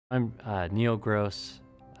I'm Neil Gross,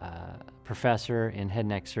 professor in head and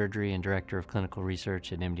neck surgery and director of clinical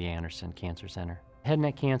research at MD Anderson Cancer Center. Head and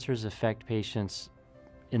neck cancers affect patients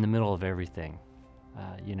in the middle of everything.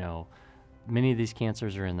 Many of these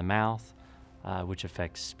cancers are in the mouth, which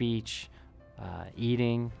affects speech,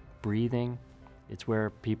 eating, breathing. It's where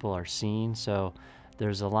people are seen, so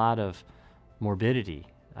there's a lot of morbidity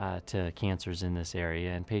to cancers in this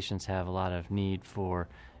area, and patients have a lot of need for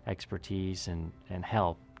expertise and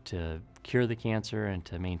help to cure the cancer and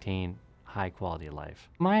to maintain high quality of life.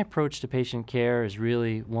 My approach to patient care is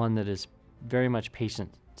really one that is very much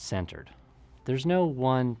patient-centered. There's no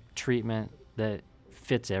one treatment that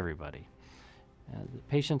fits everybody. The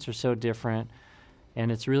patients are so different,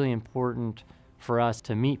 and it's really important for us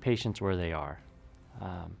to meet patients where they are.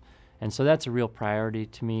 And so that's a real priority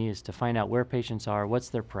to me, is to find out where patients are, what's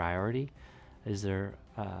their priority. Is there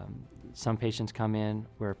some patients come in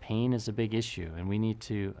where pain is a big issue, and we need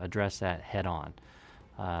to address that head on.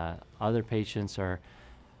 Other patients are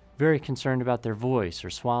very concerned about their voice or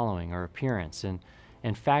swallowing or appearance, and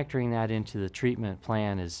factoring that into the treatment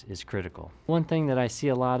plan is critical. One thing that I see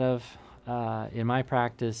a lot of in my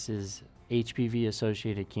practice is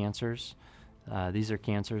HPV-associated cancers. These are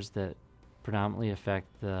cancers that predominantly affect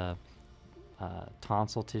the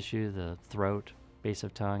tonsil tissue, the throat, base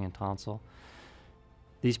of tongue, and tonsil.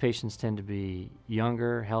 These patients tend to be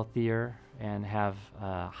younger, healthier, and have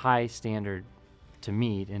a high standard to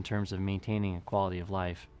meet in terms of maintaining a quality of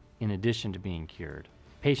life in addition to being cured.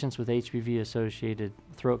 Patients with HPV-associated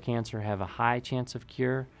throat cancer have a high chance of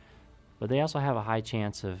cure, but they also have a high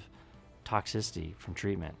chance of toxicity from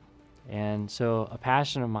treatment. And so a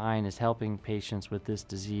passion of mine is helping patients with this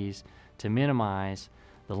disease to minimize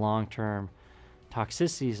the long-term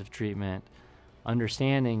toxicities of treatment,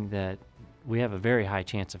 understanding that we have a very high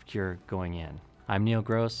chance of cure going in. I'm Neil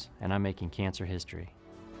Gross, and I'm making cancer history.